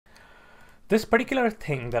This particular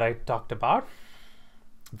thing that I talked about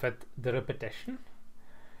with the repetition,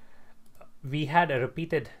 we had a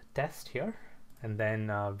repeated test here, and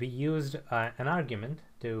then we used an argument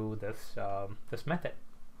to this this method.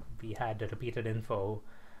 We had a repeated info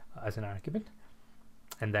as an argument,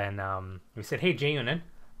 and then we said, hey JUnit,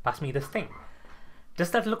 pass me this thing.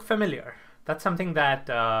 Does that look familiar? That's something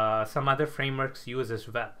that some other frameworks use as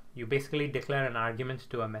well. You basically declare an argument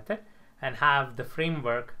to a method and have the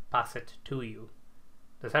framework pass it to you.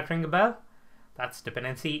 Does that ring a bell? That's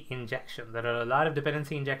dependency injection. There are a lot of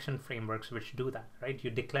dependency injection frameworks which do that, right?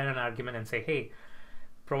 You declare an argument and say, hey,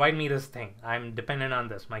 provide me this thing. I'm dependent on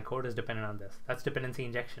this. My code is dependent on this. That's dependency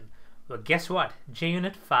injection. Well, guess what?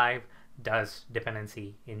 JUnit 5 does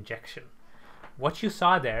dependency injection. What you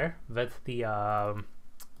saw there with the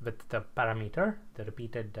parameter, the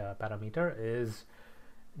repeated parameter, is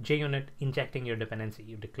JUnit injecting your dependency.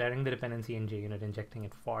 You're declaring the dependency and JUnit injecting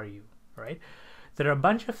it for you, right? There are a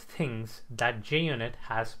bunch of things that JUnit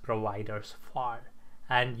has providers for,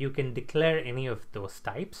 and you can declare any of those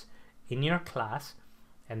types in your class,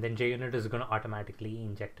 and then JUnit is going to automatically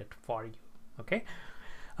inject it for you, okay?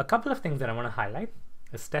 A couple of things that I want to highlight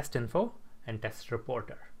is TestInfo and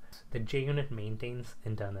TestReporter that JUnit maintains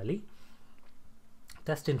internally.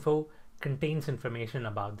 TestInfo contains information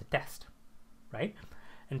about the test, right?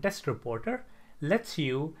 And TestReporter lets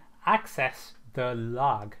you access the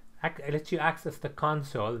log, lets you access the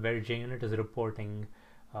console where JUnit is reporting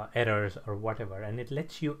errors or whatever, and it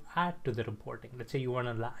lets you add to the reporting. Let's say you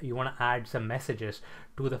want to add some messages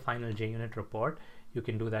to the final JUnit report. You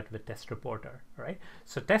can do that with TestReporter, right?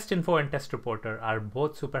 So TestInfo and TestReporter are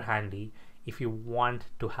both super handy if you want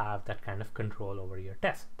to have that kind of control over your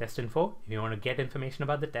test. TestInfo, if you want to get information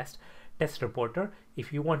about the test. TestReporter,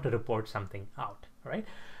 if you want to report something out, right?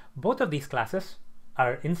 Both of these classes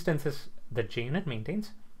are instances that JUnit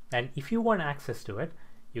maintains, and if you want access to it,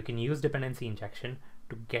 you can use dependency injection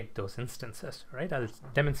to get those instances, right? I'll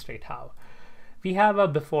demonstrate how. We have a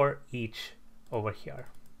before each over here,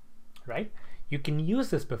 right? You can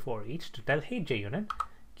use this before each to tell, hey JUnit,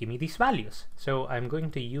 give me these values. So I'm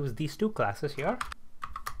going to use these two classes here,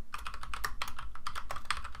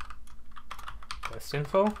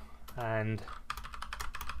 TestInfo and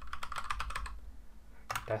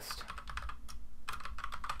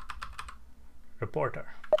TestReporter.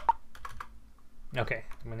 Okay,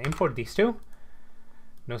 I'm going to import these two.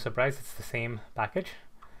 No surprise, it's the same package.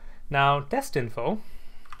 Now TestInfo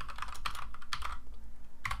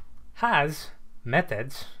has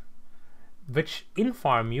methods which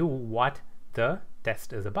inform you what the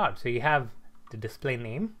test is about. So you have the display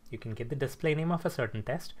name. You can get the display name of a certain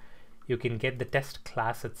test. You can get the test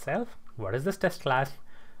class itself. What is this test class?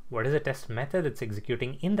 What is the test method it's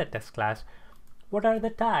executing in the test class? What are the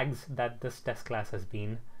tags that this test class has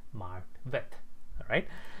been marked with? All right.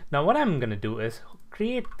 Now what I'm going to do is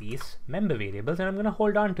create these member variables, and I'm going to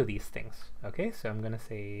hold on to these things. Okay, so I'm going to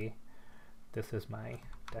say this is my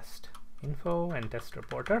TestInfo and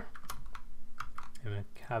TestReporter. I'm going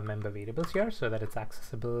to have member variables here so that it's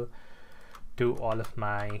accessible to all of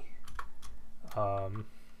my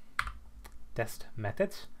test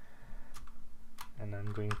methods. And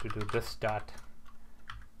I'm going to do this dot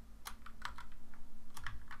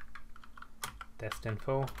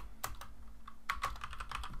TestInfo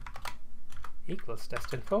equals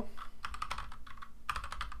TestInfo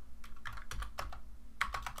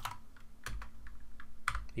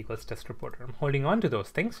equals TestReporter. I'm holding on to those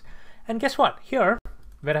things. And guess what? Here,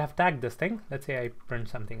 where I have tagged this thing, let's say I print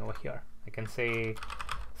something over here. I can say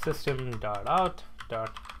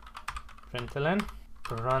system.out.println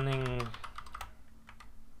running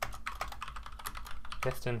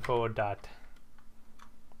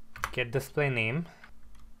TestInfo.get display name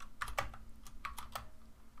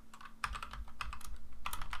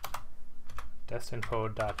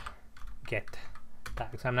TestInfo.get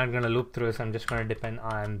tags. I'm not going to loop through this. I'm just going to depend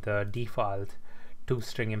on the default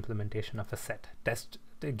two-string implementation of a set.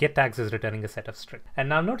 Get tags is returning a set of string. And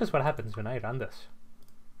now notice what happens when I run this.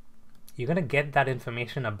 You're going to get that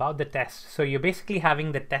information about the test. So you're basically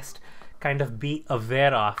having the test kind of be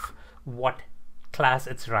aware of what class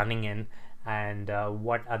it's running in and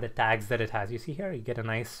what are the tags that it has. You see here, you get a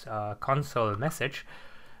nice console message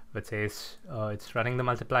which says it's running the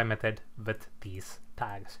multiply method with these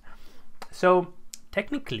tags. So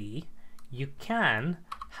technically, you can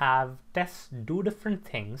have tests do different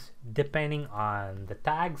things depending on the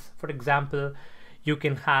tags. For example, you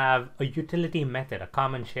can have a utility method, a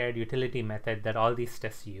common shared utility method that all these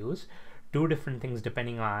tests use, do different things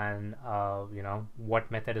depending on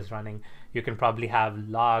what method is running. You can probably have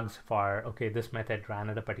logs for, okay, this method ran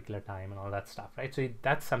at a particular time and all that stuff, right? So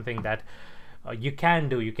that's something that you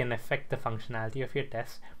can affect the functionality of your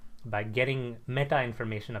tests by getting meta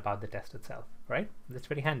information about the test itself, right? That's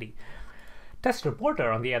very handy.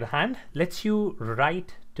 TestReporter, on the other hand, lets you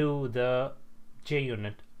write to the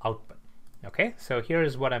JUnit output. Okay, so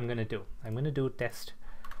here's what I'm going to do. I'm going to do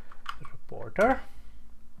TestReporter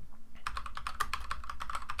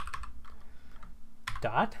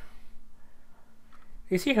dot.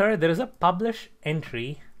 You see here, there is a publish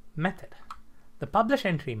entry method. The publish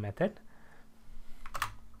entry method,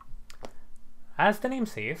 as the name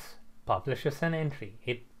says, publishes an entry.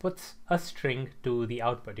 It puts a string to the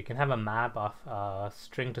output. You can have a map of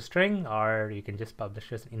string to string, or you can just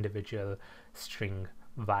publish as individual string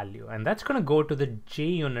value. And that's going to go to the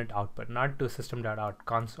JUnit output, not to system.out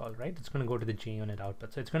console, right? It's going to go to the JUnit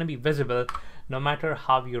output. So it's going to be visible no matter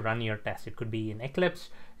how you run your test. It could be in Eclipse,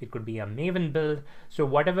 it could be a Maven build. So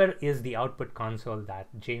whatever is the output console that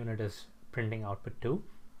JUnit is printing output to,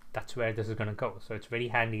 that's where this is going to go. So it's very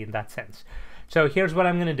handy in that sense. So here's what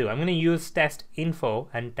I'm going to do. I'm going to use TestInfo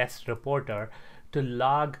and TestReporter to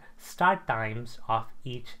log start times of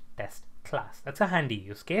each test class. That's a handy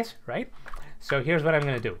use case, right? So here's what I'm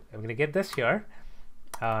going to do. I'm going to get this here,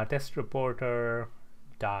 TestReporter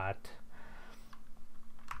dot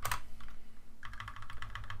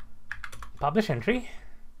publish entry,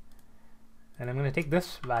 and I'm going to take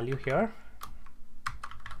this value here.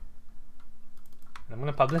 I'm going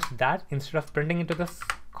to publish that instead of printing into this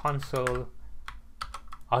console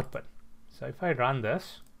output. So if I run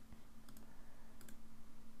this,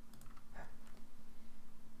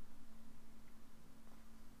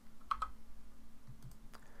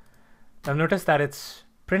 I've noticed that it's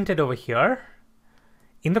printed over here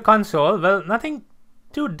in the console. Well, nothing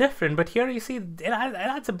too different, but here you see it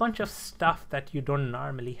adds a bunch of stuff that you don't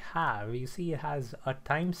normally have. You see it has a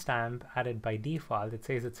timestamp added by default. It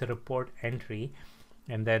says it's a report entry,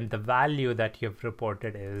 and then the value that you've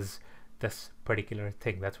reported is this particular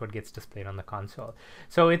thing. That's what gets displayed on the console.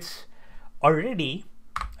 So it's already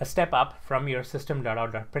a step up from your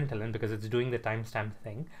system.out.println because it's doing the timestamp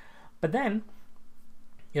thing. But then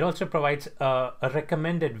it also provides a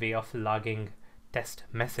recommended way of logging test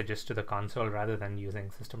messages to the console rather than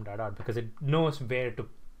using system.out, because it knows where to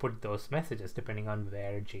put those messages depending on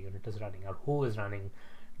where JUnit is running or who is running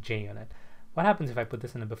JUnit. What happens if I put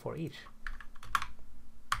this in a before each?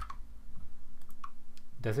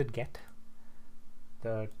 Does it get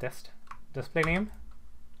the test display name?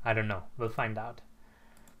 I don't know. We'll find out.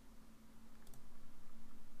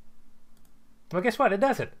 Well, guess what? It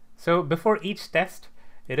does it. So before each test,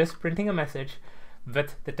 it is printing a message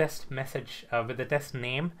with the test message, with the test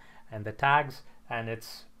name and the tags, and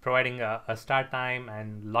it's providing a start time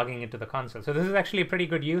and logging it to the console. So this is actually a pretty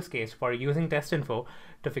good use case for using TestInfo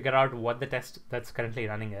to figure out what the test that's currently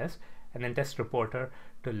running is, and then TestReporter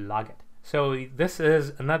to log it. So this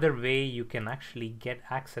is another way you can actually get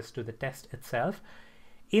access to the test itself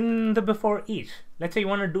in the before each. Let's say you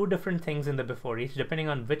want to do different things in the before each depending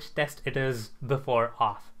on which test it is before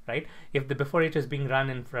off, right? If the before each is being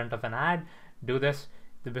run in front of an add, do this.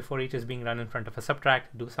 The before each is being run in front of a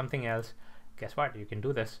subtract, do something else. Guess what? You can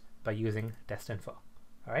do this by using TestInfo.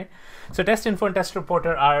 All right. So TestInfo and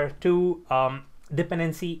TestReporter are two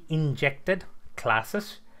dependency injected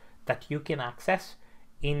classes that you can access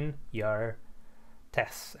in your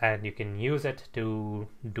tests, and you can use it to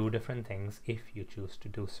do different things if you choose to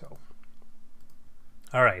do so.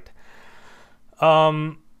 All right.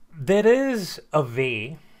 There is a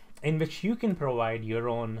way in which you can provide your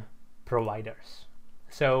own providers.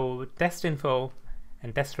 So TestInfo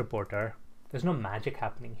and TestReporter, there's no magic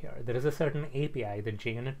happening here. There is a certain API that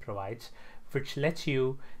JUnit provides which lets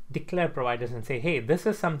you declare providers and say, hey, this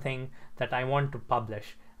is something that I want to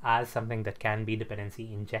publish as something that can be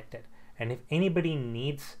dependency injected. And if anybody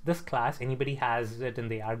needs this class, anybody has it in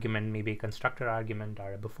the argument, maybe a constructor argument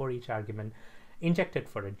or a before each argument, inject it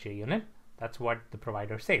for a JUnit. That's what the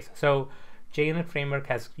provider says. So JUnit framework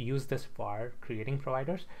has used this for creating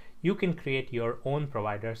providers. You can create your own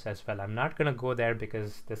providers as well. I'm not going to go there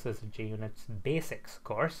because this is JUnit's basics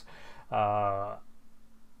course.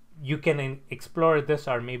 You can explore this,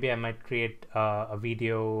 or maybe I might create a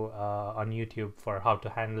video on YouTube for how to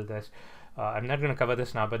handle this. I'm not going to cover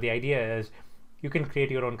this now, but the idea is you can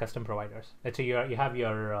create your own custom providers. Let's say you have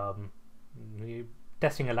your you're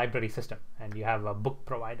testing a library system and you have a book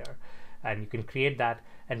provider, and you can create that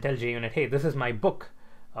and tell JUnit, hey, this is my book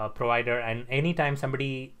provider, and anytime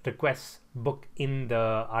somebody requests book in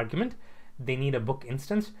the argument, they need a book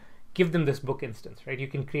instance, give them this book instance, right? You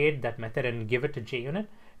can create that method and give it to JUnit,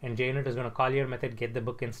 and JUnit is going to call your method, get the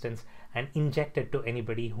book instance, and inject it to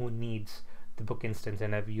anybody who needs the book instance,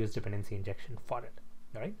 and I've used dependency injection for it.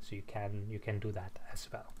 right? So you can do that as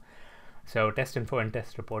well. So TestInfo and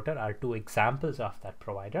TestReporter are two examples of that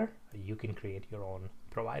provider. You can create your own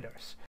providers.